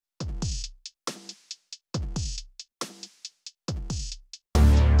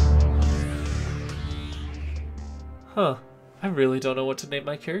Huh. I really don't know what to name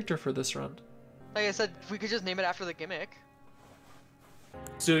my character for this run. Like I said, we could just name it after the gimmick.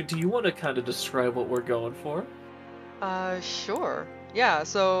 So, do you want to kind of describe what we're going for? Sure. Yeah,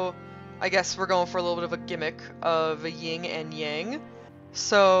 so I guess we're going for a little bit of a gimmick of a yin and yang.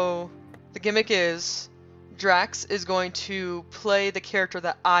 So the gimmick is Drax is going to play the character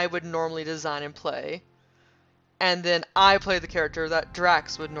that I would normally design and play, and then I play the character that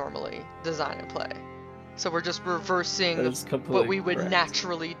Drax would normally design and play. So we're just reversing what we would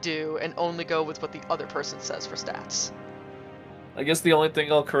naturally do and only go with what the other person says for stats. I guess the only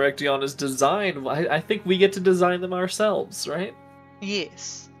thing I'll correct you on is design. I think we get to design them ourselves, right?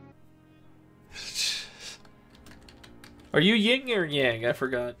 Yes. Are you yin or yang? I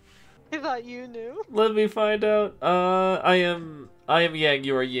forgot. I thought you knew. Let me find out. I am yang,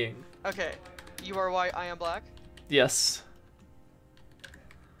 you are yin. Okay. You are white, I am black? Yes.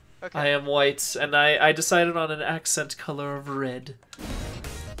 Okay. I am white, and I decided on an accent color of red.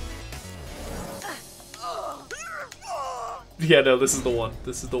 Yeah, no, this is the one.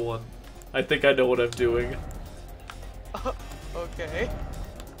 This is the one. I think I know what I'm doing. Okay.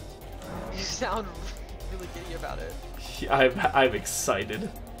 You sound really giddy about it. I'm excited.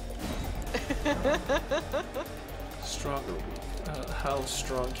 Strong or weak? How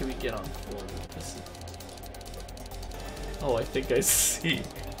strong can we get on floor? Oh, I think I see.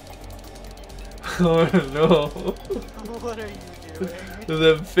 Oh no. What are you doing?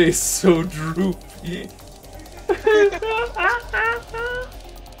 That face so droopy.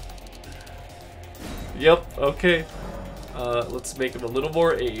 Yep, okay. Let's make him a little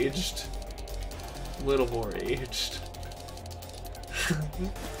more aged. A little more aged.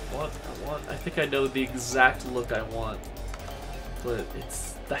 I think I know the exact look I want. But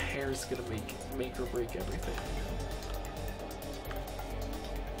it's the hair's gonna make or break everything.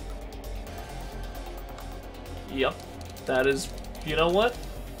 Yep. That is, you know what?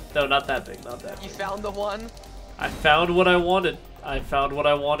 No, not that big, not that big. You found the one? I found what I wanted. I found what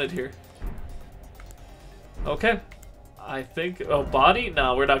I wanted here. Okay. I think, oh, body?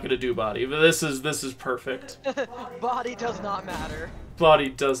 No, we're not gonna do body. But this is perfect. Body does not matter. Body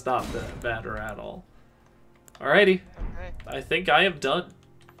does not matter at all. Alrighty. Okay. I think I am done.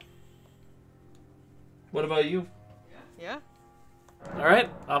 What about you? Yeah? Alright,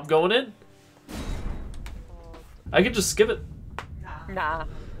 I'm going in. I can just skip it. Nah.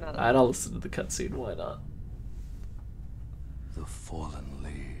 Alright, I'll listen to the cutscene. Why not? The fallen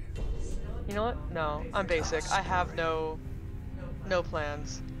leaves. You know what? No, I'm basic. I have no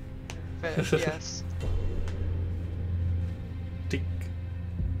plans. Finish, yes. Tink.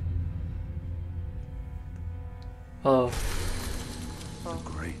 Oh. The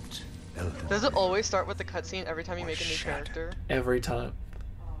great Elden. Does it always start with the cutscene every time you make a new character? Every time.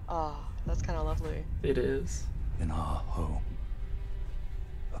 Oh, that's kind of lovely. It is. In our home,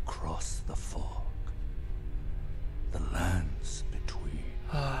 across the fog, the lands between.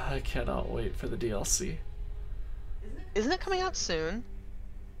 I cannot wait for the DLC. Isn't it coming out soon?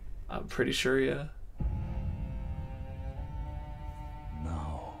 I'm pretty sure, yeah.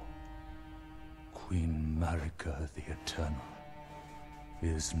 Now, Queen Marika the Eternal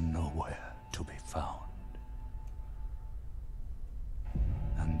is nowhere to be found.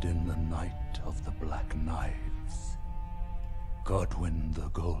 And in the night of the Black Knives, Godwyn the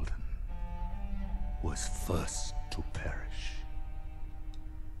Golden was first to perish.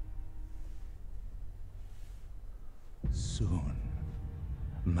 Soon,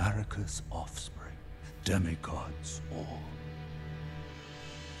 Marika's offspring, demigods all,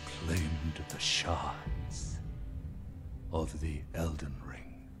 claimed the shards of the Elden Ring.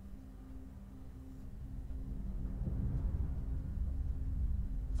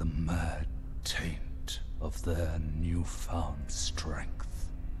 The mad taint of their newfound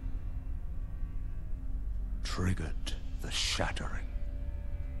strength triggered the shattering.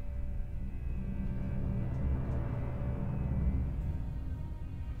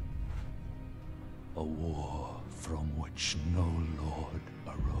 A war from which no lord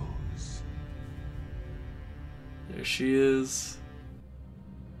arose. There she is.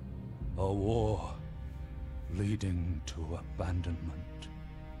 A war leading to abandonment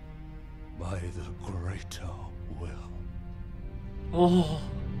by the greater will. Oh.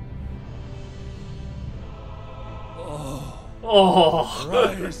 Oh, Oh.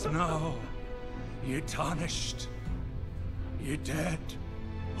 rise now, ye tarnished, ye dead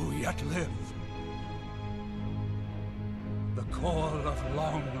who yet live. The call of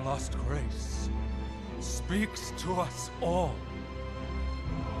long-lost grace speaks to us all.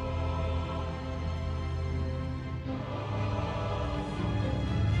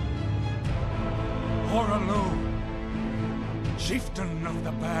 Horalu, chieftain of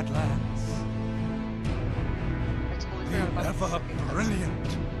the Badlands. I totally The forgot about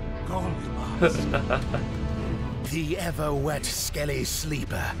ever-brilliant Goldmaster. The ever-wet skelly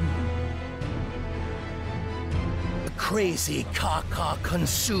sleeper. The crazy caca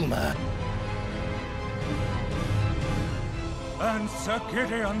consumer. And Sir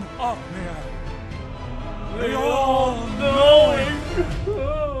Gideon Othmere. The all-knowing.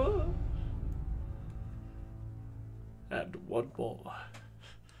 And one more.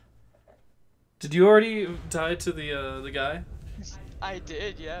 Did you already die to the guy? I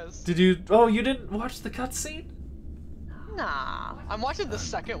did, yes. Did you? Oh, you didn't watch the cutscene? Nah. I'm watching the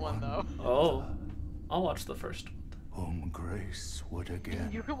second one, though. Oh, I'll watch the first Whom grace would again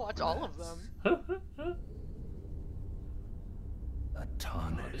You can watch all of them. one.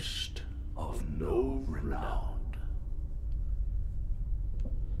 tarnished of no renown.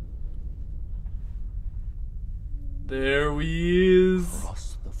 There he is.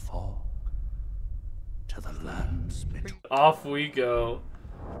 Across the fog to the lands between. Off we go.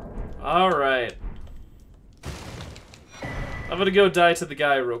 Alright. I'm gonna go die to the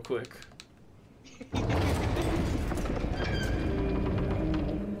guy real quick.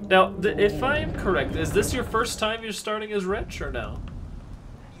 Now, if I am correct, is this your first time you're starting as Wretch or no?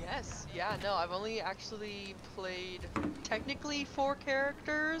 Yes, yeah, no, I've only actually played technically 4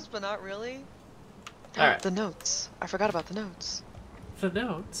 characters, but not really. Alright. The notes. I forgot about the notes. The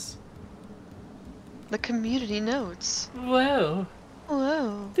notes? The community notes. Whoa.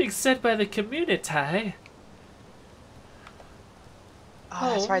 Whoa. Things said by the community.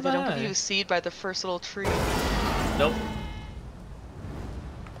 Oh, that's right, they don't my. give you a seed by the first little tree. Nope.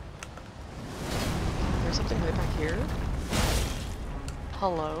 There's something right back here.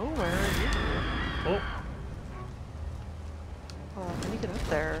 Hello, where are you? Oh. Oh, how do you get up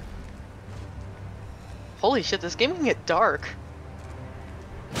there? Holy shit, this game can get dark.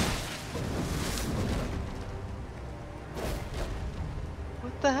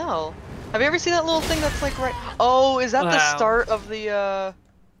 What the hell? Have you ever seen that little thing that's like right? Oh, is that the Wow. start of the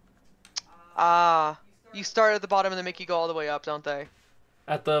you start at the bottom and they make you go all the way up, don't they?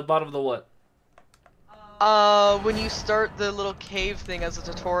 At the bottom of the what? When you start the little cave thing as a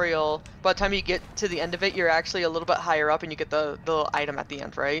tutorial, by the time you get to the end of it, you're actually a little bit higher up and you get the little item at the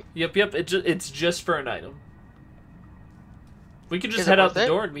end, right? Yep, it's just for an item. We could just Is it head out worth the it?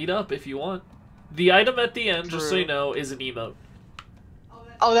 door and meet up if you want. The item at the end, just so True. you know, is an emote.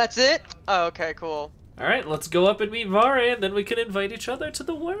 Oh, that's it? Oh, okay, cool. Alright, let's go up and meet Vare, and then we can invite each other to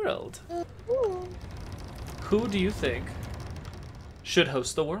the world. Who do you think should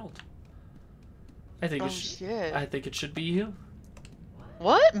host the world? I think Oh, it should, shit. I think it should be you.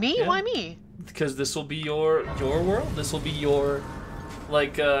 What? Me? Yeah. Why me? Because this will be your world. This will be your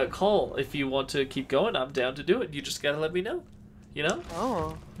call. If you want to keep going, I'm down to do it. You just gotta let me know. You know?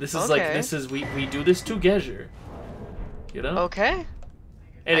 Oh. This is okay. we do this together. You know? Okay.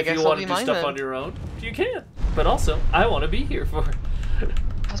 And I if guess you I'll want be to do mine stuff then. on your own, you can. But also, I want to be here for it.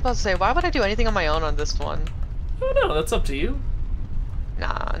 I was about to say, why would I do anything on my own on this one? Oh no, that's up to you.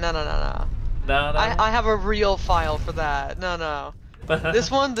 Nah, no. Nah. I have a real file for that. No. This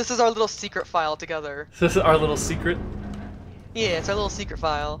is our little secret file together. This is our little secret. Yeah, it's our little secret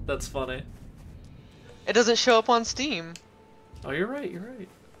file. That's funny. It doesn't show up on Steam. Oh, you're right. You're right.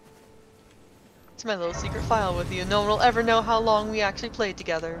 It's my little secret file with you. No one will ever know how long we actually played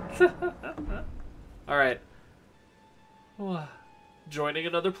together. All right. Joining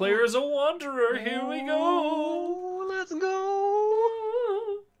another player as a wanderer. Here we go. Oh, let's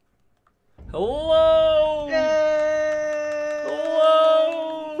go. Hello. Yay!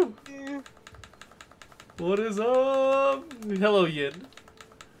 Hello. What is up? Hello, Yin.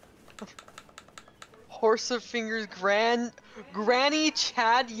 Horse of Fingers Granny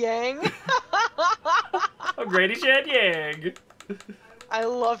Chad Yang. I'm Granny Chad Yang. I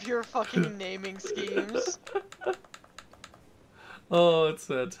love your fucking naming schemes. Oh, it's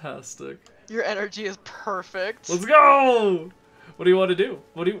fantastic. Your energy is perfect. Let's go! What do you want to do?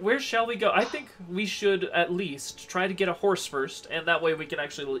 Where shall we go? I think we should at least try to get a horse first, and that way we can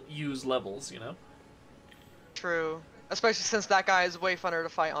actually use levels, you know? True. Especially since that guy is way funner to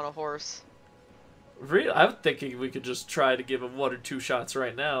fight on a horse. Really? I'm thinking we could just try to give him 1 or 2 shots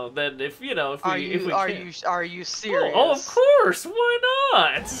right now. Then if we Are you serious? Oh, of course! Why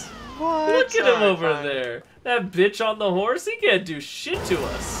not? What? Look at him Alright, over fine. there. That bitch on the horse, he can't do shit to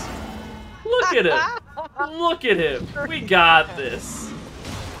us. Look at him. Look at him. We got this.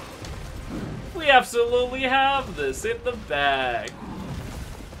 We absolutely have this in the bag.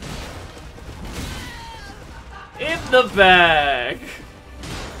 In the bag.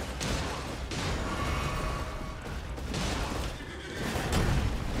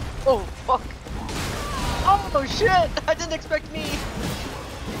 didn't expect me.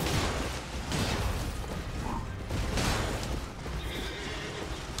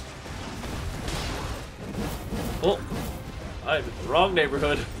 Oh, I'm in the wrong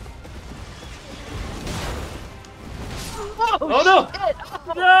neighborhood. Oh no! Shit.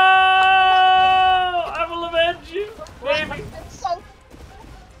 No! I will avenge you, baby. It's so...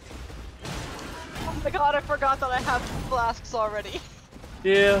 Oh my god, I forgot that I have flasks already.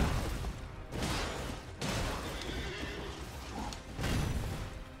 Yeah.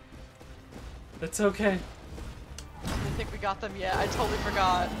 It's okay. I didn't think we got them yet. I totally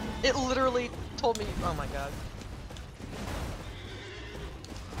forgot. It literally told me. Oh my god.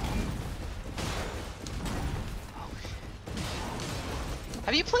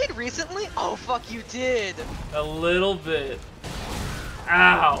 Have you played recently? Oh fuck, you did. A little bit.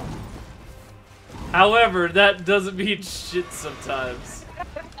 Ow. However, that doesn't mean shit sometimes.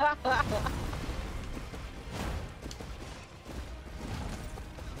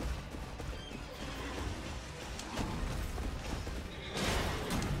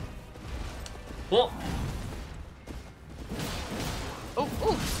 Well. Oh,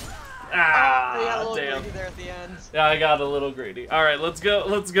 oh. Ah, They got a little damn. greedy there at the end. Yeah, I got a little greedy. All right, let's go.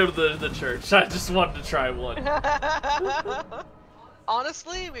 Let's go to the church. I just wanted to try one.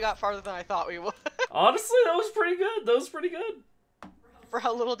 Honestly, we got farther than I thought we would. Honestly, that was pretty good. That was pretty good. For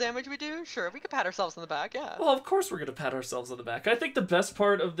how little damage we do, sure, we could pat ourselves on the back, yeah. Well, of course we're gonna pat ourselves on the back. I think the best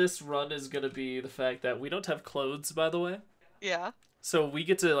part of this run is gonna be the fact that we don't have clothes, by the way. Yeah. So we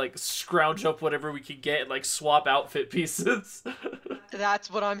get to like scrounge up whatever we can get and like swap outfit pieces.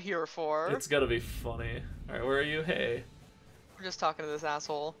 That's what I'm here for. It's gonna be funny. All right, where are you? Hey. We're just talking to this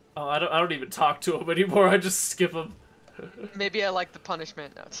asshole. Oh, I don't even talk to him anymore. I just skip him. Maybe I like the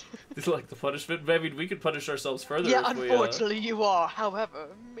punishment. No. Do you like the punishment? I mean, we could punish ourselves further. Yeah, if unfortunately you are. However,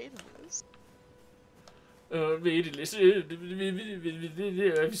 maidenless. Maidenless.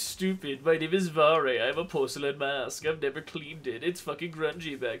 I'm stupid. My name is Vare. I'm a porcelain mask. I've never cleaned it. It's fucking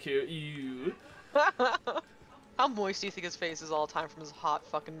grungy back here. Ew. How moist do you think his face is all the time from his hot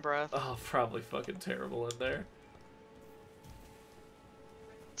fucking breath? Oh, probably fucking terrible in there.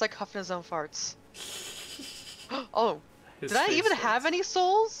 It's like huffing his own farts. Oh, His did I face even hurts. have any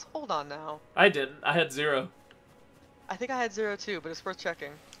souls? Hold on now. I didn't. I had 0. I think I had 0 too, but it's worth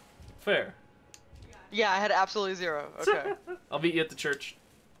checking. Fair. Yeah, I had absolutely 0. Okay. I'll meet you at the church.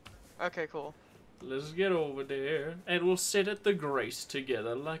 Okay, cool. Let's get over there, and we'll sit at the grace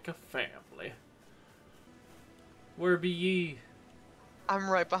together like a family. Where be ye? I'm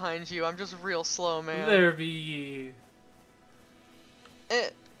right behind you. I'm just real slow, man. There be ye.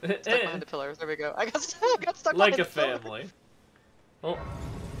 Stuck behind the pillar. There we go. I got stuck Like behind a the pillar. family. Oh,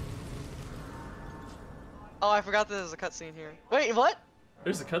 Oh, I forgot there's a cutscene here. Wait, what?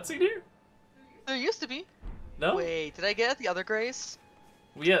 there's a cutscene here? There used to be. No? Wait, did I get at the other grace?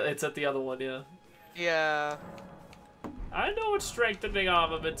 Yeah, it's at the other one, yeah. Yeah. I know what strengthening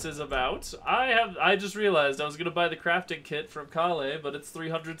armaments is about. I just realized I was gonna buy the crafting kit from Kale, but it's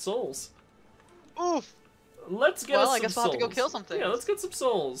 300 souls. Oof. Let's get us Well, some I guess we'll have to go souls. kill some Yeah, things. let's get some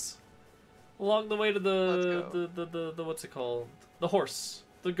souls. Along the way to Let's the what's it called? The horse.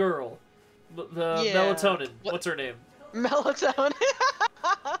 The girl. The Yeah. melatonin. What- What's her name? Melatonin.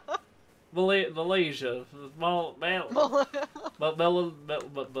 Malaysia. Melon baller?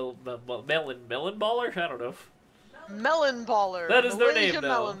 I don't know. Melon baller. That is their Malaysia name now.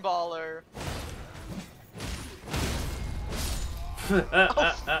 Melon baller.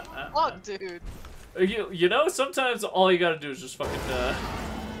 Fuck, dude. You know, sometimes all you gotta do is just fucking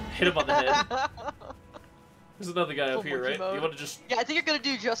hit him on the head. There's another guy up Full here, monkey right? mode. You want to just Yeah, I think you're gonna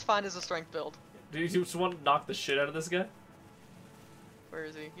do just fine as a strength build. do you just want to knock the shit out of this guy? Where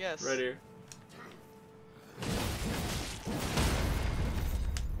is he? Yes. Right here.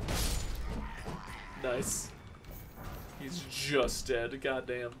 Nice. He's just dead.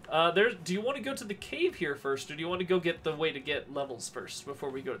 Goddamn. Do you want to go to the cave here first, or do you want to go get the way to get levels first before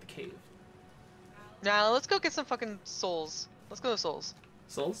we go to the cave? Now let's go get some fucking souls. Let's go to souls.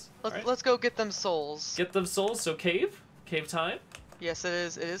 Souls? Alright. Let's go get them souls. Get them souls. So cave. Cave time. Yes, it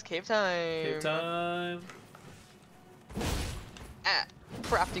is. It is cave time. Cave time. Ah,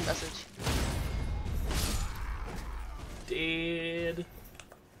 crafting message. Dead.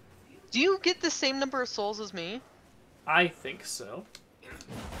 Do you get the same number of souls as me? I think so.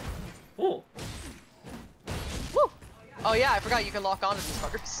 Oh. Woo! Oh yeah, I forgot you can lock on to these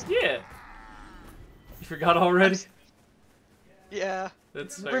fuckers. Yeah. You forgot already? Yeah.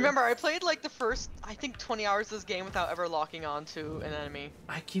 That's fair. Remember, I played like the first, I think 20 hours of this game without ever locking on to an enemy.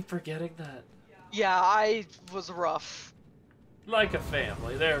 I keep forgetting that. Yeah, I was rough. Like a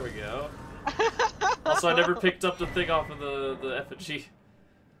family. There we go. Also, I never picked up the thing off of the effigy.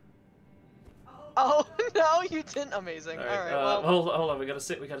 Oh, no, you didn't. Amazing. Alright, well. Hold on, we gotta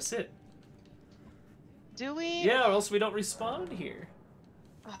sit. Do we? Yeah, or else we don't respawn here.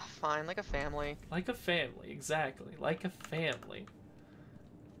 Oh, fine, like a family. Like a family, exactly. Like a family.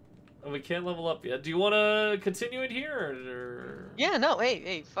 And we can't level up yet. Do you want to continue it here, or? Yeah, no,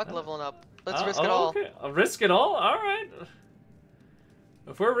 hey, fuck leveling up. Let's risk it all. Okay. Risk it all? Alright.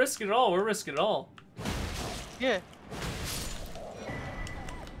 If we're risking it all, we're risking it all. Yeah.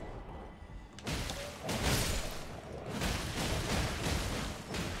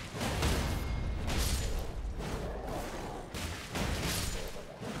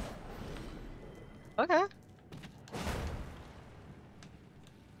 Okay.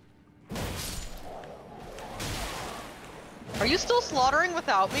 Are you still slaughtering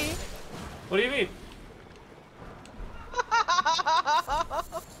without me? What do you mean?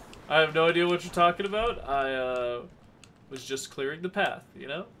 I have no idea what you're talking about. I was just clearing the path, you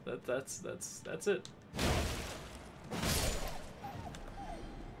know? That's it.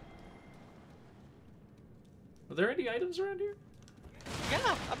 Are there any items around here?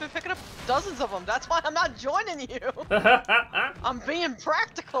 Yeah, I've been picking up dozens of them. That's why I'm not joining you. I'm being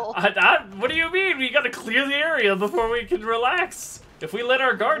practical. What do you mean? We gotta clear the area before we can relax. If we let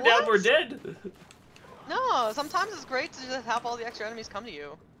our guard down, we're dead. No, sometimes it's great to just have all the extra enemies come to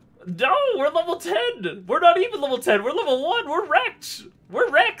you. No, we're level 10. We're not even level 10. We're level 1. We're wrecked. We're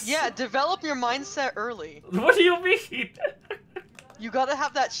Rex. Yeah, develop your mindset early. What do you mean? You gotta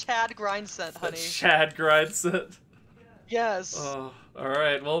have that Chad grind set, honey. Chad grind set. Yes. Oh, all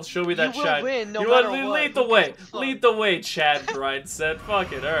right. Well, show me that you Chad. Will win, no you matter want what. lead the way. Lead the way, Chad grind set.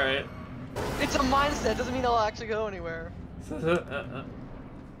 Fuck it. All right. It's a mindset. Doesn't mean it'll actually go anywhere.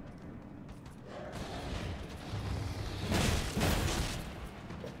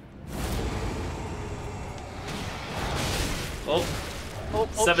 Oh,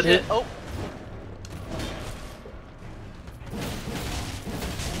 7 shit. hit. Oh.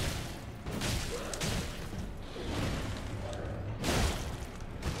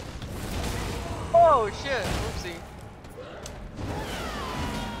 Oh shit, oopsie.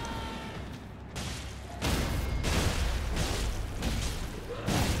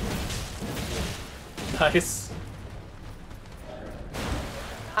 Nice.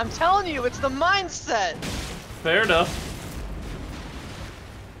 I'm telling you, it's the mindset! Fair enough.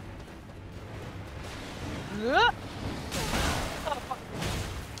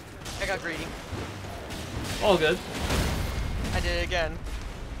 I got greedy. All good. I did it again.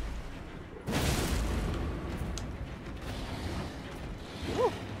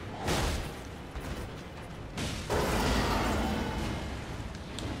 Woo.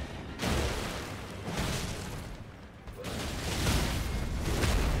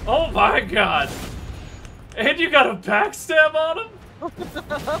 Oh my god! And you got a backstab on him?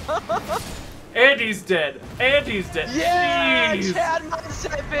 And he's dead. And he's dead. Yeah! Jeez. Chad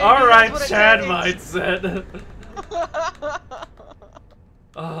mindset, baby! Alright, Chad mindset.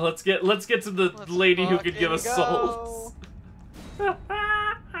 Oh, let's get to the lady who could give us souls. That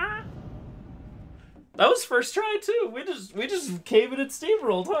was first try too. We just came in and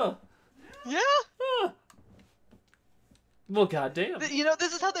steamrolled, huh? Yeah? Huh. Well, goddamn. You know,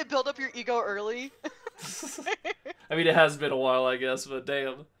 this is how they build up your ego early. I mean, it has been a while, I guess, but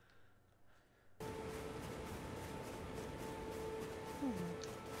damn.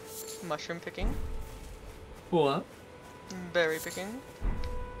 Mushroom picking. What? Berry picking.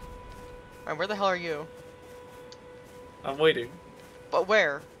 Alright, where the hell are you? I'm waiting. But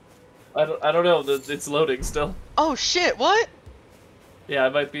where? I don't know. It's loading still. Oh shit! What? Yeah,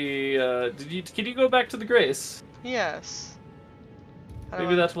 it might be. Can you go back to the Grace? Yes.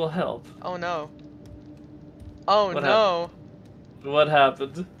 Maybe that will help. Oh no. Oh What no. What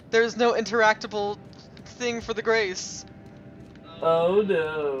happened? There's no interactable thing for the Grace. Oh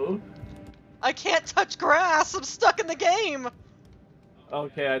no. I can't touch grass. I'm stuck in the game.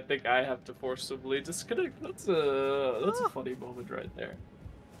 Okay, I think I have to forcibly disconnect. That's a funny moment right there.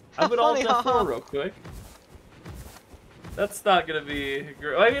 I'm gonna alt F4 real quick. That's not gonna be.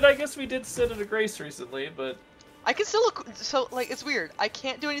 I mean, I guess we did sit at a Grace recently, but I can still look. So like, it's weird. I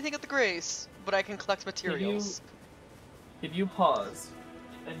can't do anything at the Grace, but I can collect materials. Can you pause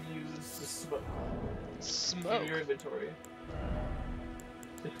and use the smoke? Smoke. In your inventory.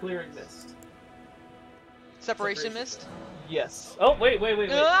 The clearing mist. Separation mist. Yes. Oh wait.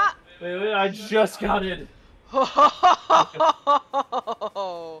 Ah! Wait, I just got in.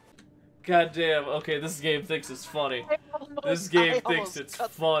 God damn. Okay, this game thinks it's funny. This game thinks it's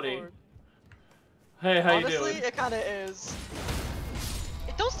funny. Hey, how Honestly, you doing? it kind of is.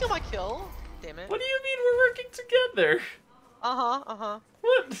 Don't steal my kill. Damn it. What do you mean we're working together? What?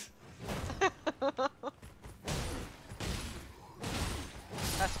 What?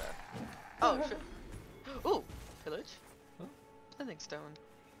 That's fair. Oh, shit. Ooh, pillage. Sending stone.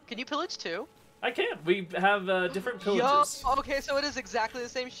 Can you pillage too? I can. We have different pillages. Yo, okay, so it is exactly the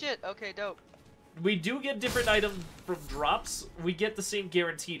same shit. Okay, dope. We do get different items from drops. We get the same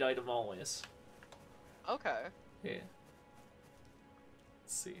guaranteed item always. Okay. Yeah.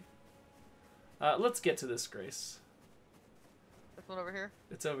 Let's see. Let's get to this, Grace. This one over here?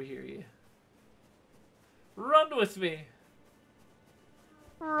 It's over here, yeah. Run with me!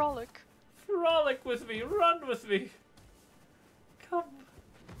 Frolic. Frolic with me! Run with me! Come.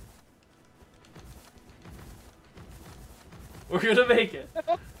 We're gonna make it.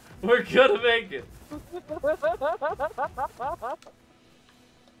 We're gonna make it.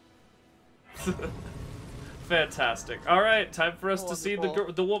 Fantastic. Alright, time for us to see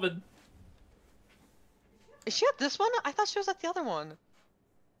the woman. Is she at this one? I thought she was at the other one.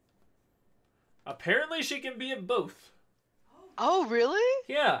 Apparently she can be in both. Oh, really?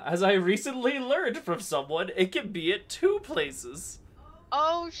 Yeah, as I recently learned from someone, it can be at 2 places.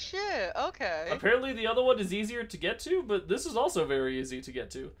 Oh, shit. Okay. Apparently the other one is easier to get to, but this is also very easy to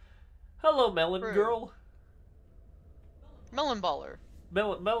get to. Hello, Melon Girl. Melon Baller.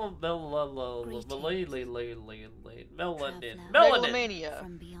 Megalomania.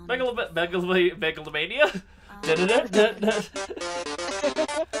 Megalomania?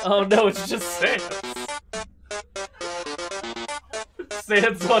 Oh no, it's just Sans.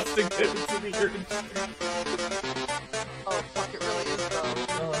 Sans wants to get into the urban street. Oh, fuck, it really is,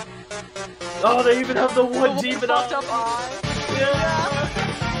 though. Oh, they even have the one demon fucked up eye. Yeah.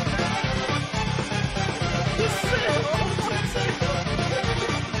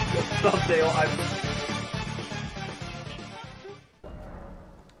 Thumbnail,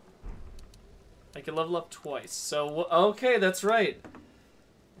 I can level up twice. So, okay, that's right.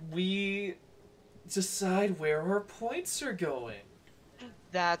 We decide where our points are going.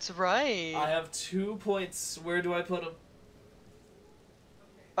 That's right. I have 2 points. Where do I put them?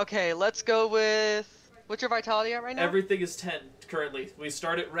 Okay, let's go with... What's your vitality at right now? Everything is 10 currently. We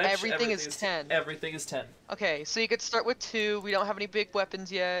start at wretch. Everything is 10. Everything is 10. Okay, so you could start with 2. We don't have any big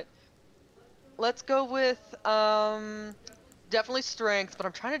weapons yet. Let's go with, definitely strength, but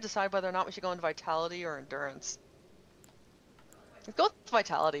I'm trying to decide whether or not we should go into vitality or endurance. Let's go with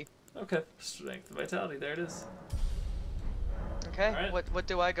vitality. Okay, strength, vitality, there it is. Okay, right. what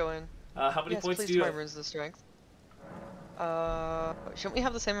do I go in? How many points do you have? Runes the strength. Shouldn't we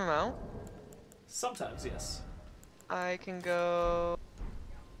have the same amount? Sometimes, yes. I can go...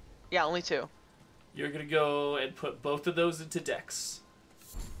 Yeah, only 2. You're gonna go and put both of those into Dex.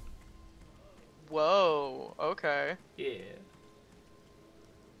 Whoa, okay. Yeah.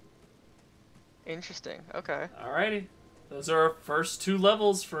 Interesting, okay. Alrighty. Those are our first 2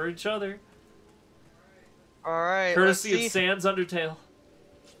 levels for each other. Alright, Courtesy of Sans Undertale.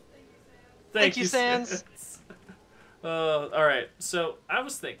 Thank you, Sans. Alright, so I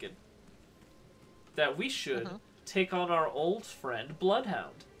was thinking that we should take on our old friend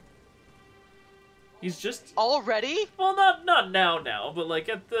Bloodhound. He's just... Already? Well, not now, but like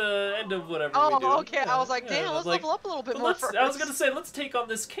at the end of whatever we do. Oh, okay, I was like, damn, let's level up a little bit more first. I was gonna say, let's take on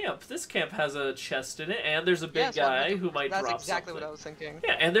this camp. This camp has a chest in it, and there's a big guy who might drop something. That's exactly what I was thinking.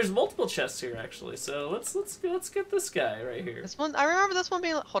 Yeah, and there's multiple chests here, actually, so let's get this guy right here. This one, I remember this one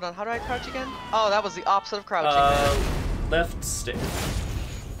being... Hold on, how do I crouch again? Oh, that was the opposite of crouching. Left stick.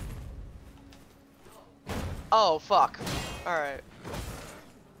 Oh, fuck. Alright.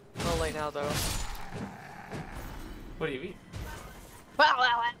 A little late now, though. What do you mean?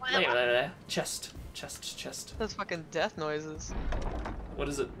 Chest. Those fucking death noises. What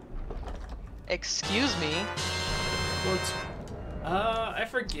is it? Excuse me. Lord's... I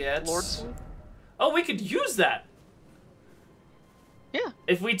forget. Lord's... Oh, we could use that! Yeah.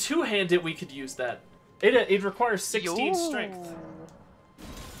 If we two-hand it, we could use that. It requires 16 strength.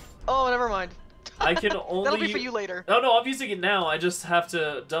 Oh, never mind. I can only... That'll be for you later. Oh, no, I'm using it now. I just have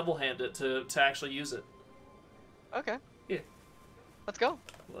to double-hand it to actually use it. Okay. Yeah. Let's go.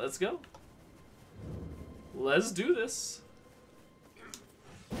 Let's go. Let's do this.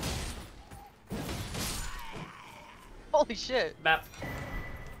 Holy shit. Map.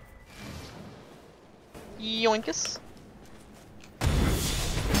 Yoinkus.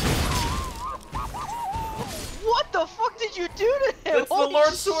 What the fuck did you do to him? It's the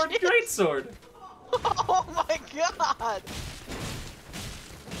Lord Sword Greatsword. Oh my god.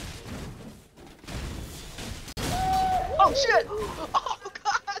 Oh shit! Oh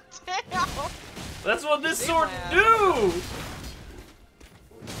god damn! That's what this sword do!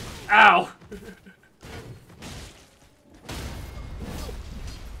 Ow!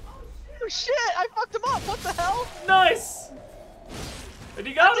 Oh shit! I fucked him up. What the hell? Nice! And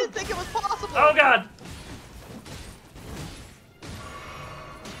you got I him! didn't think it was possible. Oh god!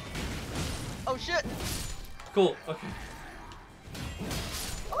 Oh shit! Cool, okay.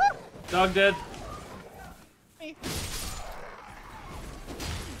 Ah! Dog dead. Me.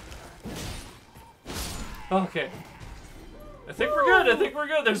 Okay. I think we're good, I think we're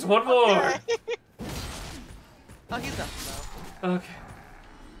good. There's one more. Okay. Oh, he's done now. Okay.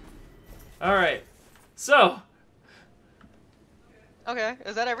 Alright. So, Okay,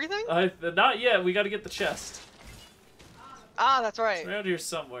 is that everything? not yet. We gotta get the chest. Ah, that's right. It's around here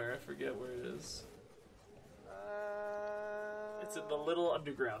somewhere. I forget where it is. It's in the little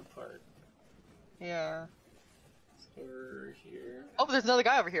underground part. Yeah. So we're here. Oh, there's another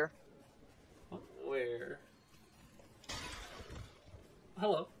guy over here. Where?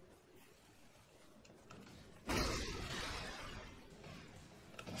 Hello.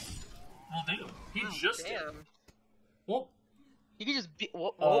 Well, damn. He just did. Damn. Well, You can just be.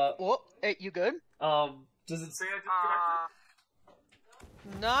 Whoa, whoa, whoa. Hey, you good? does it say I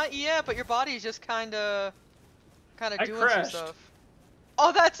disconnected? Not yet, but your body is just kind of doing some crashed. stuff.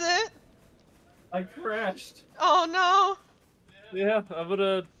 Oh, that's it? I crashed. Oh no. Yeah, I'm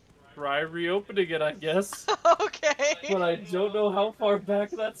gonna try reopening it, I guess. Okay. But I don't know how far back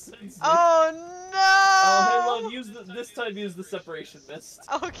that sends me. Oh no. Hey, love, this time use the separation mist.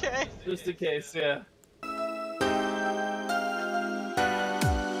 Okay. Just in case, yeah.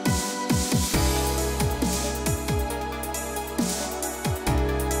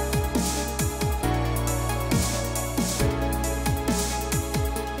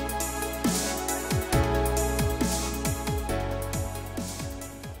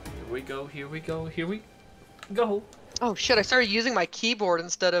 Here we go, here we go. Oh shit! I started using my keyboard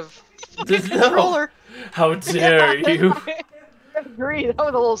instead of No. controller. How dare you? I agree. That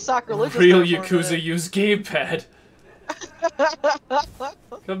was a little sacrilegious. Real there for a Yakuza use gamepad. minute.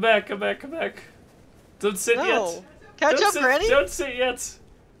 Come back, come back, come back. Don't sit No. yet. Catch Don't up, sit, Granny. Don't sit yet.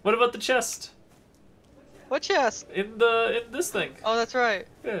 What about the chest? What chest? In this thing. Oh, that's right.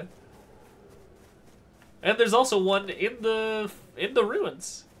 Yeah. And there's also one in the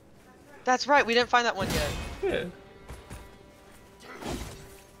ruins. That's right. We didn't find that one yet. Yeah.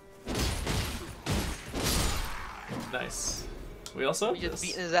 Nice. We also have We just this.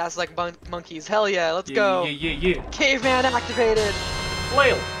 beating his ass like monkeys. Hell yeah! Let's Yeah, go. yeah. Caveman activated.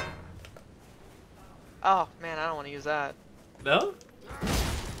 Flail. Oh man, I don't want to use that. No?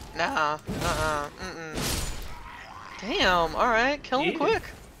 Nah. Damn. All right. Kill him Yeah. quick.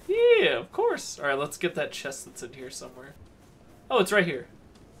 Yeah, of course. All right, let's get that chest that's in here somewhere. Oh, it's right here.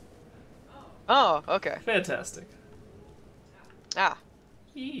 Oh, okay. Fantastic. Ah.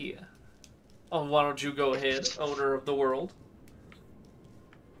 Yeah. Oh, why don't you go ahead, owner of the world?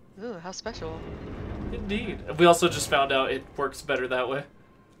 Ooh, how special. Indeed. And we also just found out it works better that way.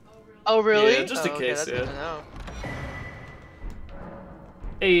 Oh really? Yeah, just in Oh, case, okay, that's yeah. good to know.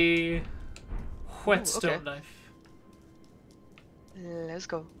 A whetstone okay. knife. Let's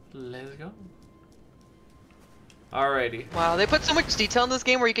go. Let's go. Alrighty. Wow, they put so much detail in this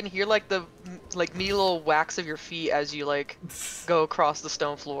game where you can hear like the meaty little whacks of your feet as you like go across the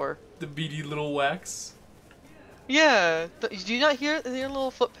stone floor. The beady little wax. Yeah. Do you not hear their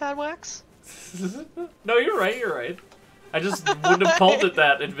little foot pad wax? No, you're right, you're right. I just wouldn't have called it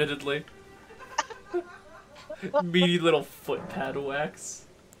that, admittedly. Meaty little foot pad wax.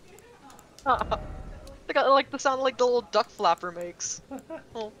 They got like the sound like the little duck flapper makes.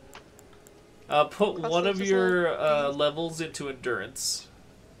 Oh. Put one of just your levels into endurance.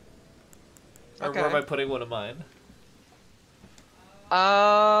 Or Okay. where am I putting one of mine?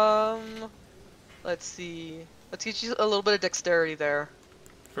 Let's see. Let's get you a little bit of dexterity there.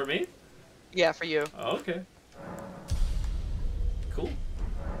 For me? Yeah, for you. Oh, okay. Cool.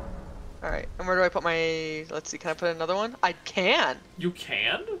 Alright, and where do I put my... Let's see, can I put another one? I can! You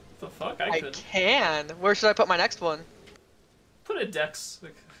can? The fuck? I I could. can! Where should I put my next one? Put a dex.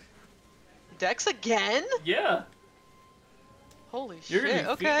 Like, Dex again? yeah. Holy You're shit,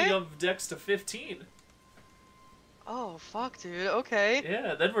 gonna be okay. feeding up dex to 15. Oh, fuck, dude, okay.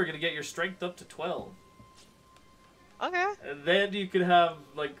 Yeah, then we're gonna get your strength up to 12. Okay. And then you could have,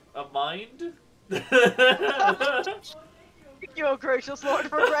 like, a mind? Thank you, O gracious Lord,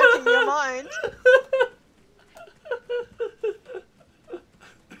 for granting me a mind.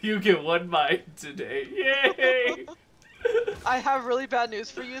 You get one mind today. Yay! I have really bad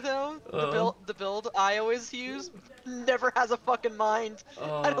news for you, though. The build I always use never has a fucking mind.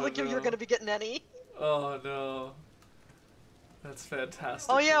 Oh, I don't think no. you're gonna be getting any. Oh no. That's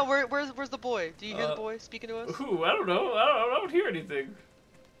fantastic. Oh yeah, where's the boy? Do you hear the boy speaking to us? Ooh, I don't know. I don't hear anything.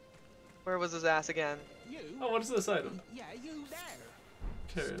 Where was his ass again? You? Oh, what is this item? Yeah, you there.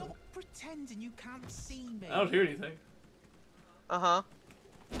 Carry on. Stop pretending you can't see me. I don't hear anything. Uh-huh.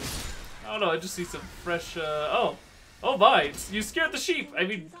 I don't know, I just see some fresh, oh. Oh my, you scared the sheep! I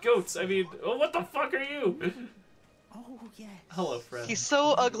mean, goats, I mean, oh, what the fuck are you? Oh, yes. Hello, friend. He's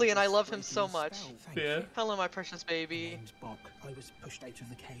so ugly and I love him so much. Yeah. Hello, my precious baby. Name's Bog. I was pushed out of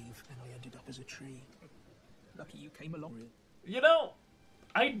the cave and I ended up as a tree. Lucky you came along. You know,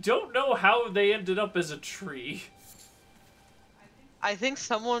 I don't know how they ended up as a tree. I think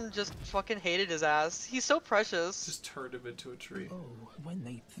someone just fucking hated his ass. He's so precious. Just turned him into a tree. Oh, when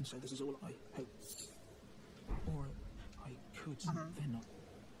they think so, this is all I hope. Or I could, they're not.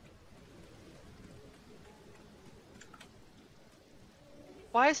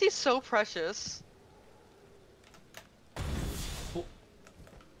 Why is he so precious? Oh.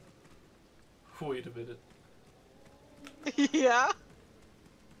 Wait a minute. Yeah?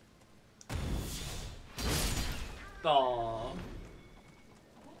 Aww.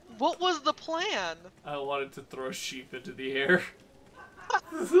 What was the plan? I wanted to throw sheep into the air.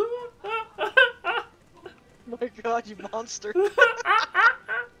 My god, you monster.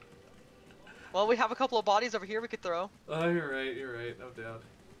 Well, we have a couple of bodies over here we could throw. Oh, you're right, I'm down.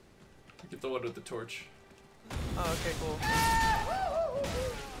 Get the one with the torch. Oh, okay, cool.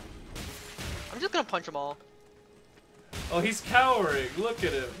 I'm just gonna punch them all. Oh, he's cowering, look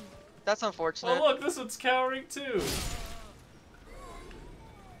at him. That's unfortunate. Oh look, this one's cowering too.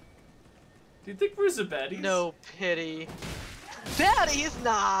 Do you think we're the baddies? No pity. Daddies?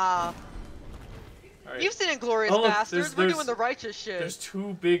 Nah. Alright. You've seen Inglorious Oh, look, Bastards. We're doing the righteous shit. There's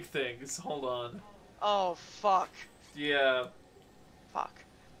two big things. Hold on. Oh, fuck. Yeah. Fuck.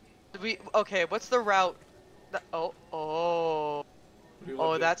 Okay, what's the route? Oh. What do you want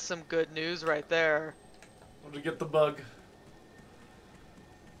Oh, to do? that's some good news right there. I want to get the bug.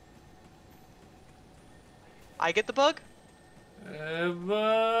 I get the bug?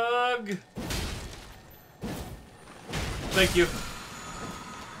 Bug. Thank you.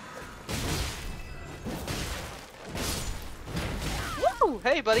 Woo!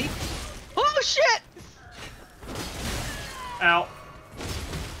 Hey, buddy. Oh, shit! Ow.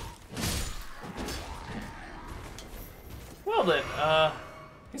 Well then,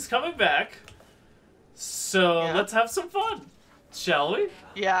 he's coming back. So Yeah. let's have some fun, shall we?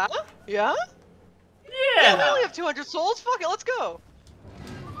 Yeah? Yeah? Yeah. Yeah, we only have 200 souls. Fuck it, let's go.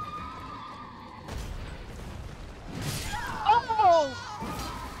 Oh!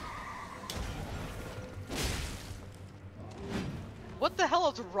 What the hell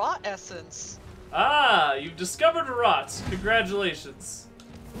is rot essence? Ah, you've discovered rot. Congratulations.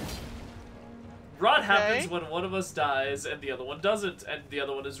 Rot happens when one of us dies and the other one doesn't, and the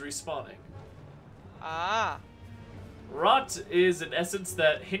other one is respawning. Ah. Rot is an essence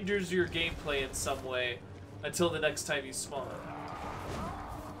that hinders your gameplay in some way until the next time you spawn.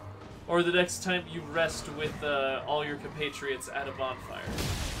 Or the next time you rest with all your compatriots at a bonfire.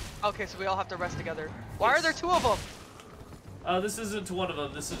 Okay, so we all have to rest together. Why are there two of them? This isn't one of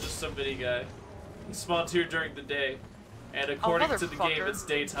them, this is just some mini guy. He spawns here during the day. And according to the game, motherfucker. it's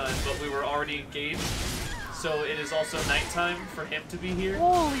daytime, but we were already engaged. So it is also nighttime for him to be here.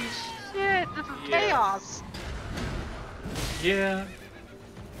 Holy shit, this is Yeah. chaos. Yeah,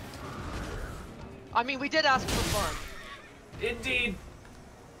 I mean, we did ask for fun. indeed.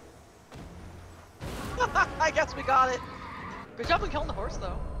 I guess we got it. Good job on killing the horse,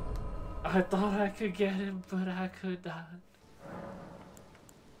 though. I thought I could get him, but I could not.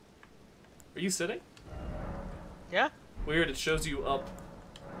 Are you sitting? Yeah? Weird, it shows you up.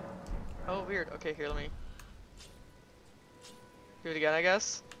 Oh, weird. Okay, here, let me do it again, I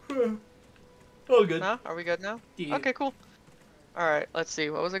guess. Oh, good. No? Are we good now? Yeah. Okay, cool. Alright, let's see.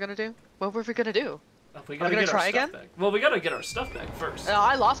 What was I gonna do? What were we gonna do? We Are gotta we gonna get try our stuff again? back. Well, we gotta get our stuff back first.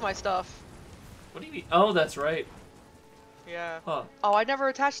 I lost my stuff. What do you mean? Oh, that's right. Yeah. Huh. Oh, I never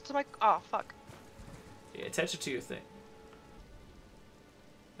attached it to my... Oh, fuck. Yeah, attach it to your thing.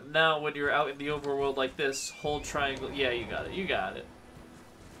 And now, when you're out in the overworld like this, hold triangle. Yeah, you got it. You got it.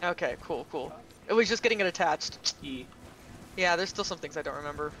 Okay, cool, cool. It was just getting it attached. Yeah. Yeah, there's still some things I don't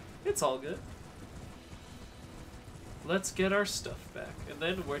remember. It's all good. Let's get our stuff back. And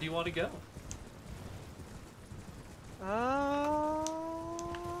then, where do you want to go?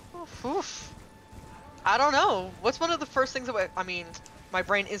 Oof. I don't know. What's one of the first things that I mean, my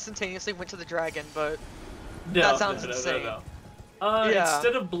brain instantaneously went to the dragon, but No, that sounds no, insane. No. Yeah.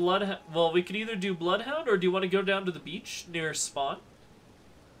 Instead of Bloodhound... Well, we could either do Bloodhound, or do you want to go down to the beach near Spawn?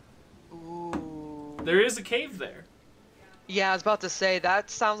 Ooh. There is a cave there. Yeah, I was about to say, that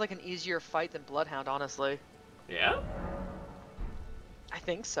sounds like an easier fight than Bloodhound, honestly. Yeah? I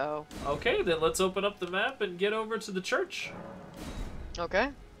think so. Okay, then let's open up the map and get over to the church. Okay.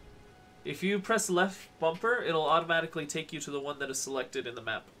 If you press left bumper, it'll automatically take you to the one that is selected in the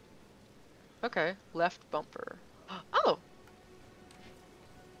map. Okay. Left bumper. Oh!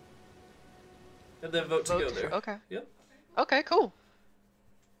 And then vote to go there. Okay. Yep. Okay, cool.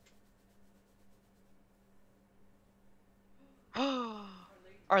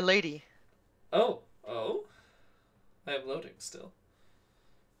 Our Lady. Oh. I am loading still.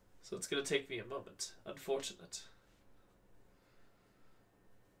 So it's gonna take me a moment. Unfortunate.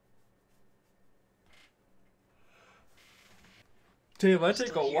 Damn, I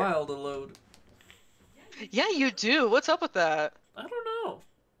take a while to load. Yeah, you do. What's up with that? I don't know.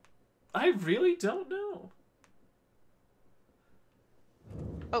 I really don't know.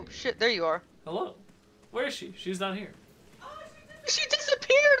 Oh, shit, there you are. Hello. Where is she? She's not here. She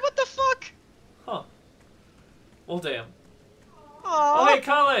disappeared! What the fuck? Huh. Well, damn. Aww. Oh, hey,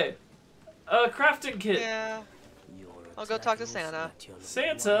 Kale! A crafting kit. Yeah. I'll go talk to Santa.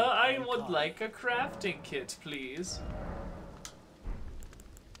 Santa, I would like a crafting kit, please.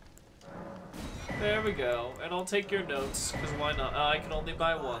 There we go. And I'll take your notes, because why not? I can only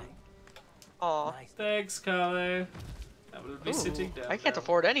buy one. Aw. Thanks, Kale. I will be sitting down I can't now.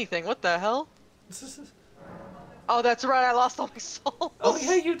 afford anything. What the hell? Oh, that's right. I lost all my souls. Oh,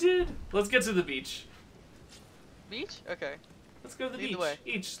 yeah, you did. Let's get to the beach. Beach? Okay. Let's go to the Lead the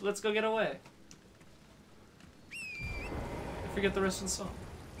beach. way. Let's go get away. I forget the rest of the song.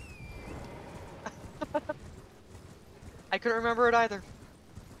 I couldn't remember it either.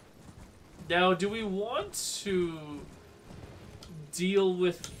 Now, do we want to deal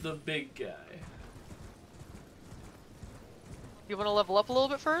with the big guy? You want to level up a little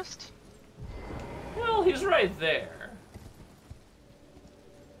bit first? Well, he's right there.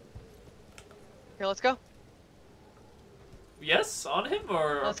 Here, let's go. Yes, on him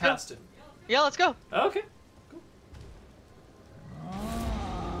or Let's go. past him? Yeah, let's go. Okay. Cool.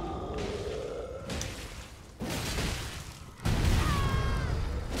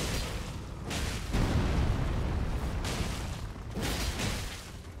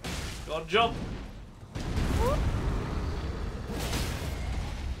 Go on, jump.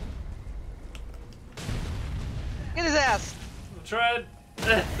 Get his ass. Try it.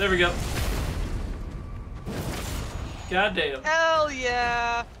 There we go. God damn. Hell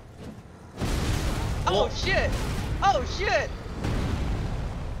yeah. Oh, shit. Oh, shit.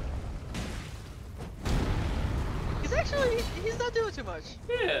 He's not doing too much.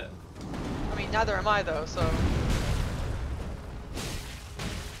 Yeah. I mean, neither am I, though, so.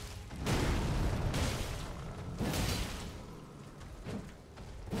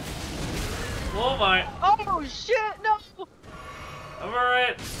 Oh my. Oh, shit, no. I'm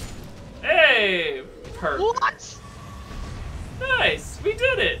alright. Hey! Perfect. What? Nice! We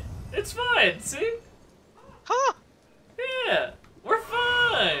did it! It's fine, see? Huh. Yeah! We're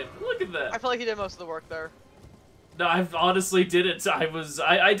fine! Look at that. I feel like he did most of the work there. No, I honestly didn't.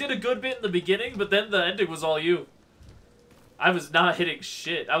 I did a good bit in the beginning, but then the ending was all you. I was not hitting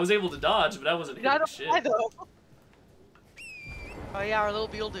shit. I was able to dodge, but I wasn't hitting shit. I though. Oh yeah, our little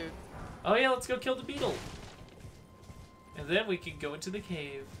beetle dude. Oh yeah, let's go kill the beetle. And then we can go into the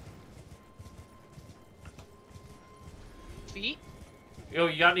cave. Feet? Yo,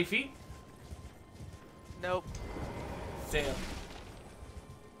 you got any feet? Nope. Damn.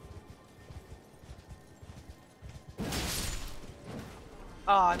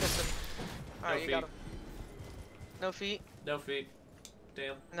 Oh, I missed him. Alright, No you got feet. him. No feet? No feet.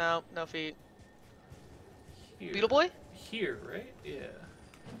 Damn. No, no feet. Here. Beetle boy? Here, right?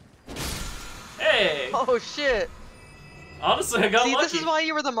 Yeah. Hey! Oh shit. Honestly, I got See, lucky. this is why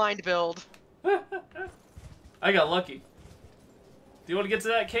you were the mind build. I got lucky. Do you want to get to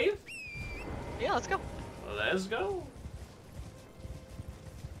that cave? Yeah, let's go. Well, let's go.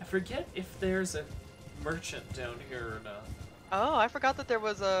 I forget if there's a merchant down here or not. Oh, I forgot that there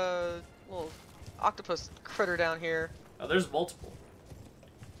was a little octopus critter down here. Oh, there's multiple.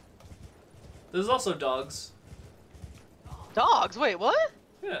 There's also dogs. Dogs? Wait, what?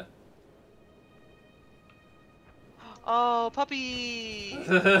 Yeah. Oh, puppy.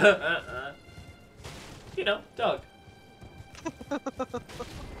 You know, dog.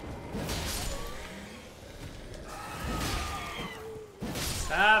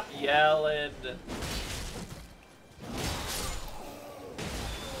 Stop yelling.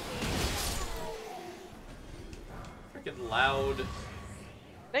 Freaking loud,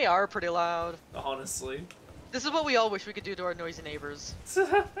 They are pretty loud. honestly. This is what we all wish we could do to our noisy neighbors.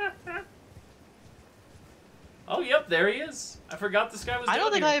 Oh, yep, there he is. I forgot this guy was down I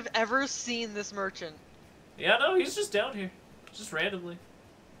don't think here. I've ever seen this merchant. Yeah, no, he's just down here. Just randomly.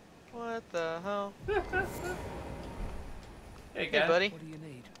 What the hell? Hey, guy. Hey, buddy. What do you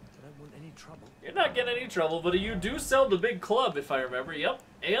need? I don't want any trouble. You're not getting any trouble, but you do sell the big club, if I remember. Yep.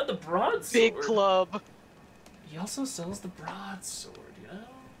 And the broadsword. Big club. He also sells the broadsword, you know?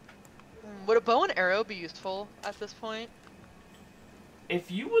 Would a bow and arrow be useful at this point?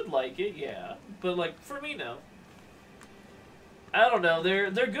 If you would like it, yeah. But, like, for me, no. I don't know.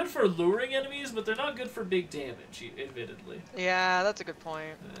 They're good for luring enemies, but they're not good for big damage, admittedly. Yeah, that's a good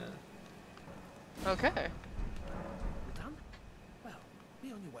point. Yeah. Okay. You're done? Well,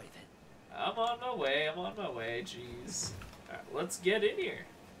 be on your way then. I'm on my way, jeez. Alright, let's get in here.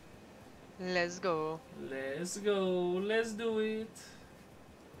 Let's go. Let's go, let's do it.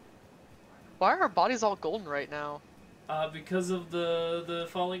 Why are our bodies all golden right now? Because of the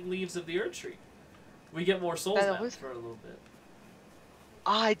falling leaves of the Earth Tree. We get more souls now for a little bit.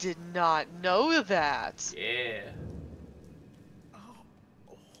 I did not know that. Yeah.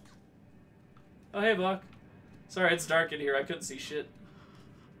 Oh, hey, Buck. Sorry, it's dark in here. I couldn't see shit.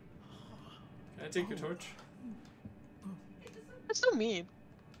 Can I take your torch? That's so mean.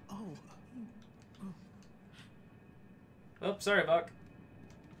 Oh, sorry, Buck.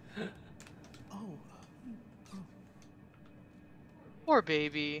 Poor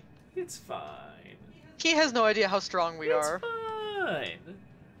baby. It's fine. He has no idea how strong we are. Fine.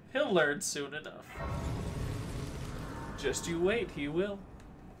 He'll learn soon enough. Just you wait, he will.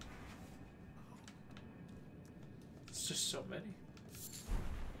 It's just so many.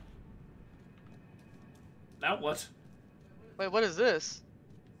 Now what? Wait, what is this?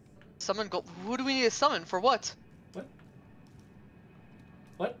 Summon gold. Who do we need to summon? For what? What?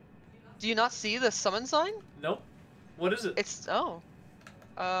 What? Do you not see the summon sign? Nope. What is it? It's oh.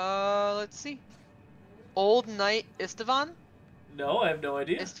 Let's see. Old Knight Istvan? No, I have no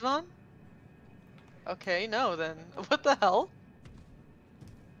idea. Istvan? Okay, no then. What the hell?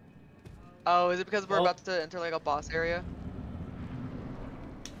 Oh, is it because we're about to enter like a boss area?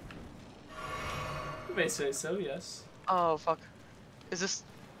 You may say so, yes. Oh fuck. Is this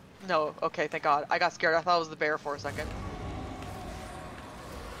no, okay, thank god. I got scared. I thought it was the bear for a second.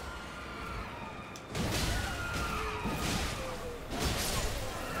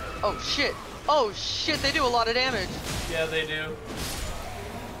 Oh shit! Oh shit, they do a lot of damage! Yeah, they do.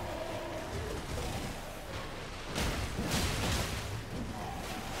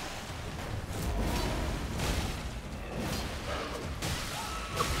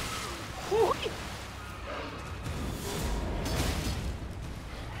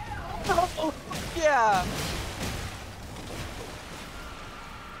 Oh, yeah!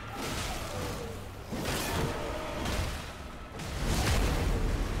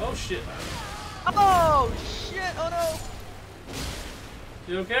 Oh shit. Oh shit! Oh no!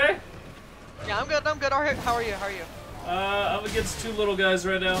 You okay? Yeah, I'm good. I'm good. How are you? How are you? I'm against two little guys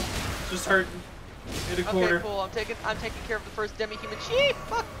right now. Just hurting. In a corner. Okay, cool. I'm taking care of the first demi-human sheep.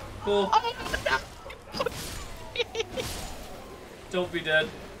 Fuck. Cool. Oh, no. Don't be dead.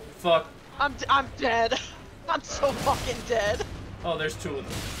 Fuck. I'm dead. I'm so fucking dead. Oh, there's two of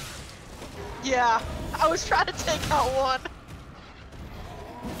them. Yeah, I was trying to take out one.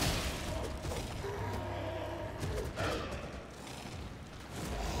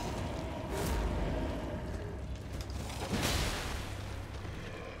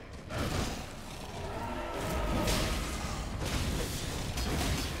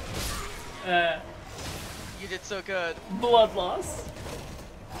 You did so good. Blood loss.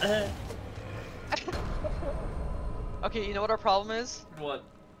 Okay, you know what our problem is? What?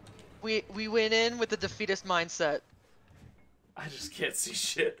 We went in with the defeatist mindset. I just can't see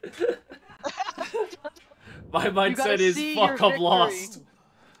shit. My You mindset gotta is see fuck, your I'm lost.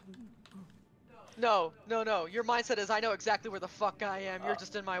 No. Your mindset is I know exactly where the fuck I am. You're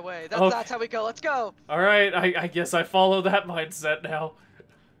just in my way. Okay. That's how we go. Let's go. Alright, I guess I follow that mindset now.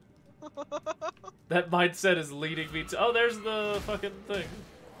 That mindset is leading me to. Oh, there's the fucking thing.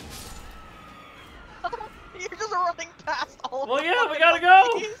 You're just running past all. Well, the yeah, we fucking gotta go.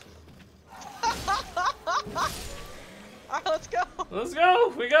 monkeys. Alright, let's go. Let's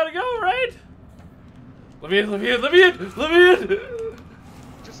go. We gotta go, right? Let me in. Let me in. Let me in. Let me in. Get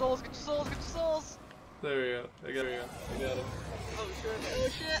your souls. Get your souls. Get your souls. There we go. I got it. Oh shit. Oh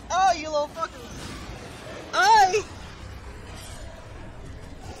shit. Oh, you little fuckers. Aye.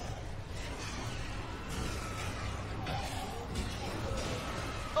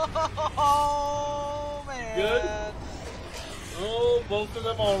 Oh man. Good? Oh, both of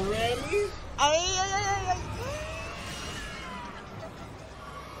them already? Ay.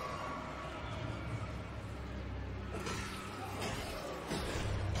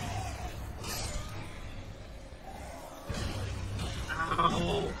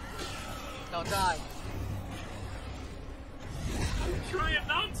 Don't die. I'm trying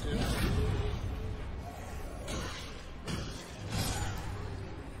not to.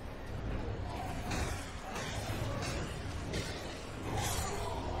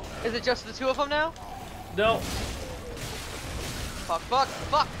 Is it just the two of them now? No. Fuck, fuck,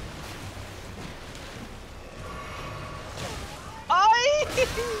 fuck! I don't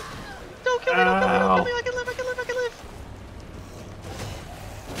kill me, don't kill me, don't kill me, I can live, I can live, I can live!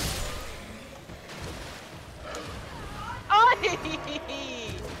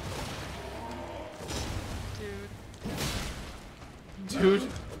 Dude.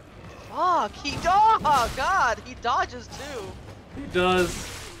 Fuck, oh god, he dodges too. He does.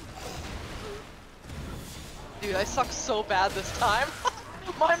 Dude, I suck so bad this time.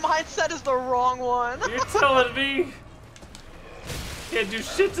 My mindset is the wrong one. You're telling me? Can't do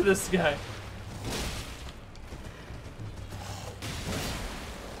shit to this guy.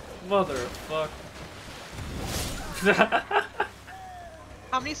 Motherfuck.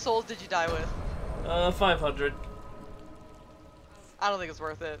 How many souls did you die with? 500. I don't think it's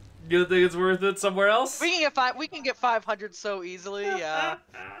worth it. You don't think it's worth it somewhere else? We can get 500 so easily, yeah.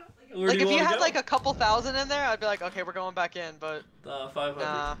 Where Like do if you wanna had go? like a couple thousand in there, I'd be like, okay, we're going back in, but 500.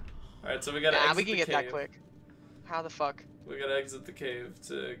 nah. Alright, so we gotta Nah, exit we can the get cave. that quick. How the fuck? We gotta exit the cave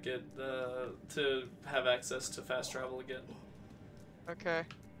to get, to have access to fast travel again. Okay.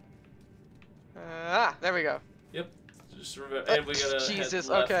 There we go. Yep. Just remember, and we gotta Jesus,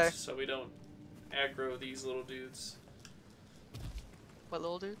 head left okay. so we don't aggro these little dudes. What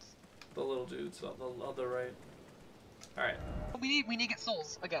little dudes? The little dudes on the right. Alright. We need to get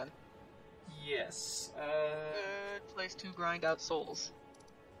souls again. Yes. Good place to grind out souls.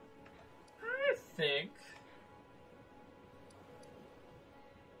 I think.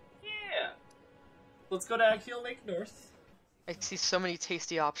 Yeah. Let's go to Axial Lake North. I see so many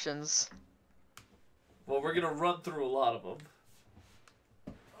tasty options. Well, we're gonna run through a lot of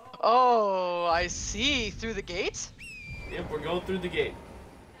them. Oh, I see. Through the gate? Yep, we're going through the gate.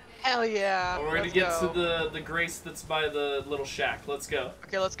 Hell yeah. And we're gonna Let's get go. to the grace that's by the little shack. Let's go.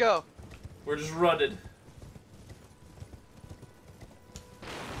 Okay, let's go. We're just running.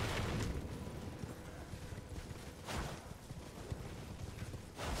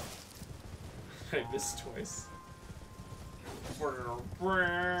 I missed twice.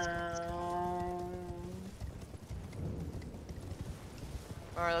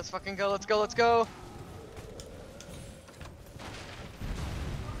 Alright, let's fucking go, let's go, let's go.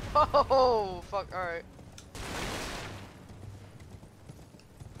 Oh, fuck, alright.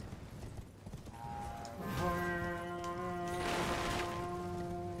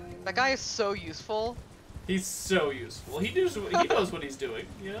 That guy is so useful. He's so useful. He knows what he's doing,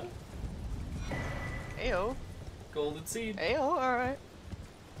 you know? Ayo. Golden seed. Ayo, alright.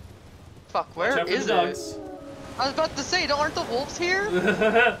 Fuck, Watch where out for is the it? dogs. I was about to say, aren't the wolves here?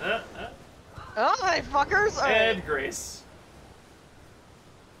 Oh, hey, fuckers! Alright. And Grace.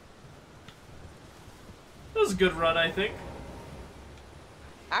 That was a good run, I think.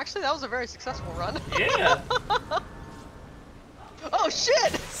 Actually, that was a very successful run. Yeah. Oh,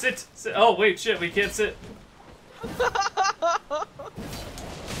 shit! Sit. Oh, wait, shit, we can't sit.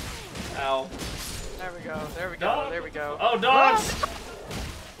 Ow. There we go, there we go, Dog. there we go. Oh, dogs!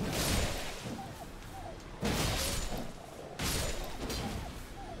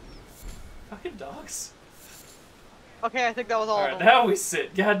 Fucking dogs. Okay, I think that was all Alright, of them. now we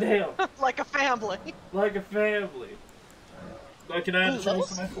sit. Goddamn. Like a family. Like a family. I can add Ooh, a choice levels?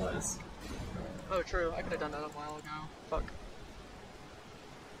 to my flies. Oh, true. I could have done that a while ago. Fuck.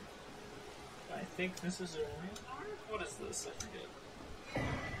 I think this is a... What is this? I forget.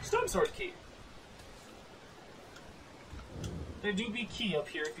 Stone Sword Key. There do be key up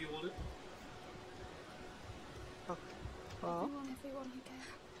here if you want it. Oh. Everyone who cares.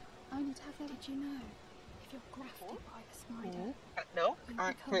 Only to have that, did you know? If you're grafted by the spider, No? you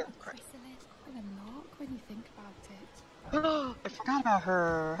Alright, become here. a chrysalis. Quite a lark when you think about it. I forgot about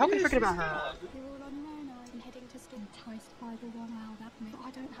her. How can I forget about her? You're all on your own, I'm heading to stay enticed by the one wild admit.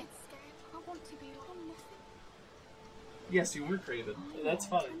 I don't have it scared. I want to be on nothing. Yes, you were Craven. That's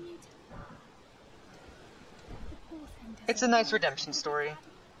fine. Can you tell? The poor thing doesn't It's a nice know. redemption story.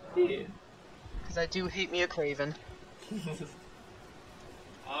 Yeah. Because I do hate me a Craven.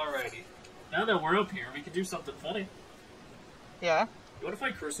 Alrighty. Now that we're up here, we can do something funny. Yeah. You want to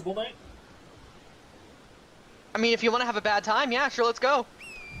fight Crucible Knight? I mean, if you want to have a bad time, yeah, sure, let's go.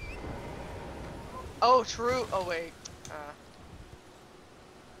 Oh, true. Oh, wait.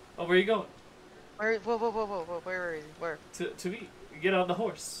 Oh, where are you going? Where? Whoa, whoa, whoa, whoa, whoa. Where is he? Where? To eat. You get on the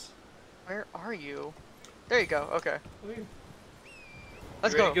horse. Where are you? There you go. Okay. Over here.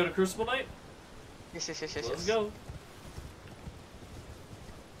 Let's You ready go. to go to Crucible Night? Yes. Let's go.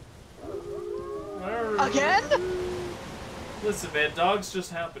 Again? Listen, man, dogs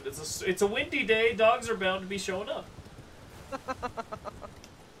just happened. It's a windy day. Dogs are bound to be showing up.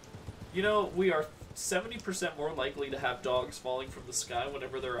 You know, we are 70% more likely to have dogs falling from the sky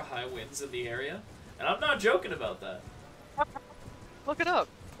whenever there are high winds in the area. And I'm not joking about that. Look it up.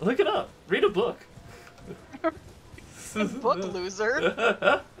 Look it up. Read a book. Book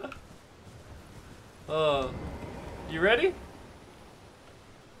loser. You ready?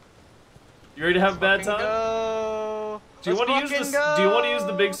 You ready to have a bad Fucking time? go. Do you want to use this? Do you want to use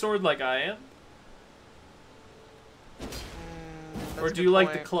the big sword like I am, or do you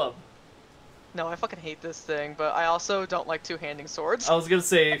like the club? No, I fucking hate this thing, but I also don't like two-handing swords. I was gonna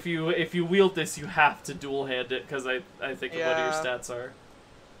say if you wield this, you have to dual hand it because I think of what your Yeah. stats are.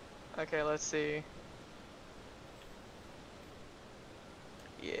 Okay, let's see.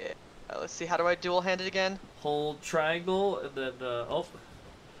 Yeah, let's see. How do I dual-hand it again? Hold triangle and then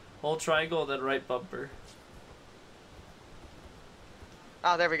hold triangle and then right bumper.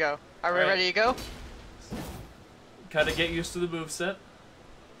 Oh, there we go. Are we Alright. ready to go? Kind of get used to the moveset.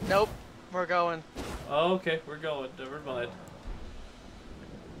 Nope. We're going. Oh, okay, we're going. Never mind.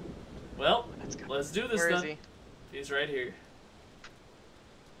 Well, Let's go. let's do this Where is then. he? He's right here.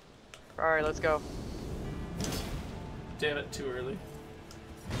 Alright, let's go. Damn it, too early.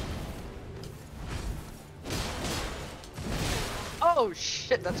 Oh,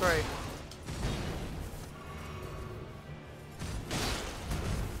 shit, that's right.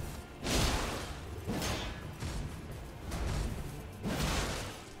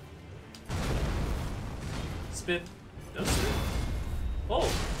 Spin. No spin.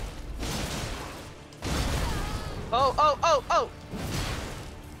 Oh! Oh!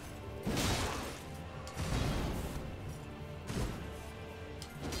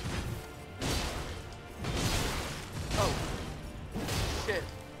 Oh. Shit.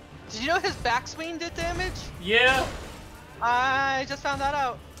 Did you know his backswing did damage? Yeah! I just found that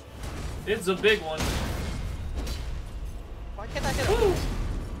out. It's a big one. Why can't I hit him?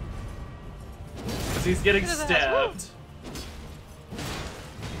 Because he's getting Look at that. stabbed.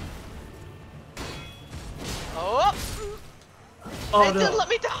 Oh! Oh It didn't no. let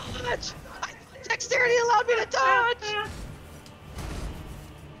me dodge! Dexterity allowed me to dodge!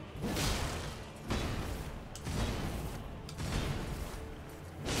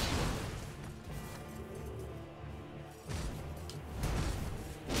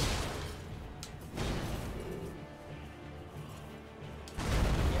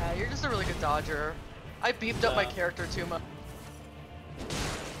 Yeah, you're just a really good dodger. I beefed up my character too much.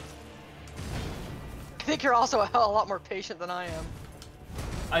 I think you're also a hell of a lot more patient than I am.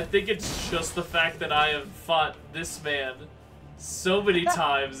 I think it's just the fact that I have fought this man so many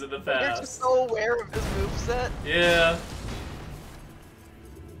times in the You're past. just so aware of his moveset. Yeah.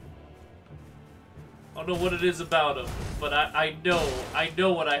 I don't know what it is about him, but I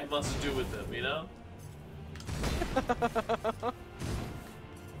know what I must do with him, you know?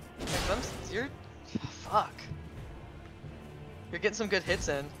 You're... Fuck. You're getting some good hits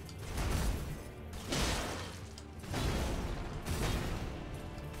in.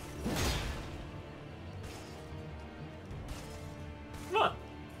 Come on.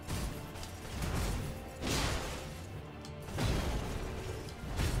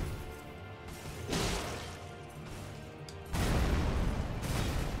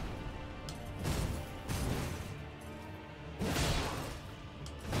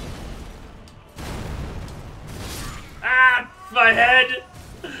 Ah! My head!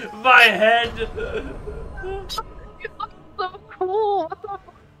 My head! You look so cool! What the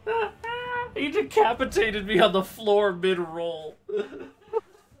fuck? He decapitated me on the floor mid-roll.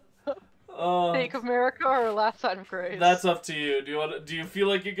 Sake of America or Last Side of Grace? That's up to you. Do you feel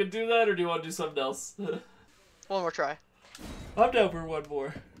like you could do that, or do you want to do something else? One more try. I'm down for one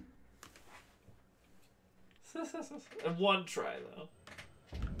more. And one try, though.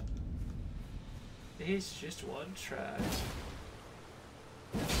 It's just one try.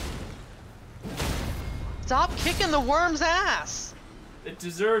 Stop kicking the worm's ass! It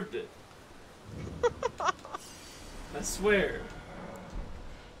deserved it. I swear.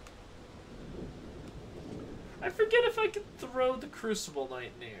 I forget if I can throw the Crucible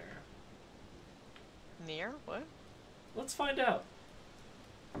Knight near. Near? What? Let's find out.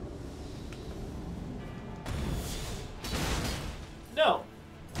 No,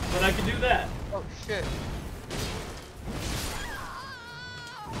 but I can do that. Oh shit.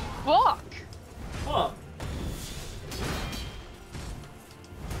 Fuck! Huh.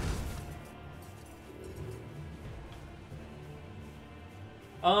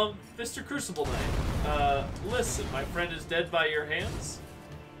 Mr. Crucible Knight, listen, my friend is dead by your hands.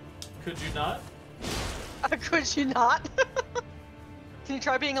 Could you not? Could you not? Can you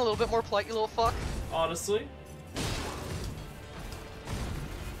try being a little bit more polite, you little fuck? Honestly?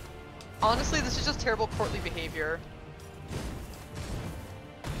 Honestly, this is just terrible courtly behavior.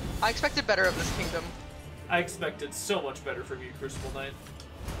 I expected better of this kingdom. I expected so much better from you, Crucible Knight.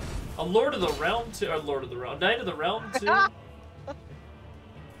 A Lord of the Realm too, or Lord of the Realm, Knight of the Realm too.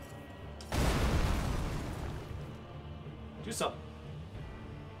 Do something.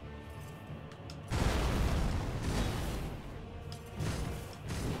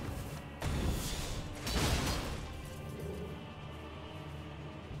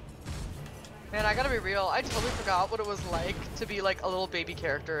 Man, I gotta be real, I totally forgot what it was like to be like a little baby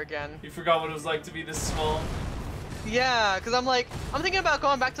character again. You forgot what it was like to be this small? Yeah, because I'm thinking about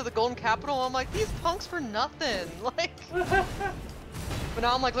going back to the Golden Capital, I'm like, these punks for nothing, like... But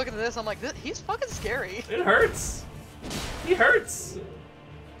now I'm like looking at this, I'm like, he's fucking scary. It hurts. He hurts.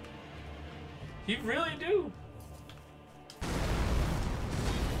 You really do.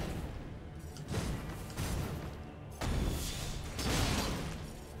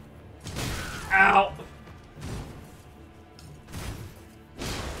 Ow.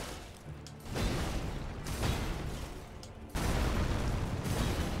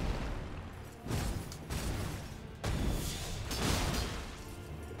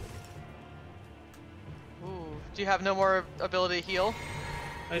 Do you have no more ability to heal?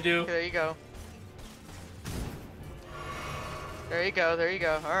 I do. Okay, there you go. There you go, there you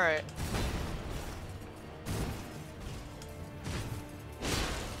go. Alright.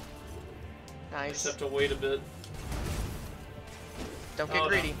 I Nice. just have to wait a bit. Don't get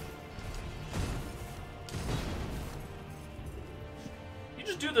greedy. No. You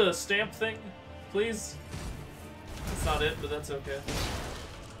just do the stamp thing, please? That's not it, but that's okay.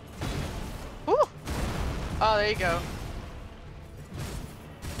 Woo! Oh, there you go.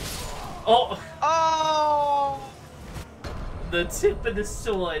 Oh! Oh! The tip of the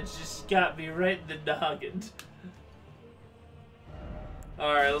sword just got me right in the noggin.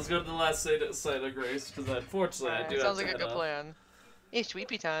 Alright, let's go to the last site of grace, because unfortunately I do have Sounds to like a head good off. plan. Hey,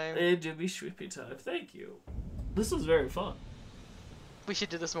 sweepy time. It do be sweepy time. Thank you. This was very fun. We should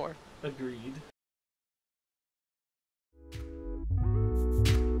do this more. Agreed.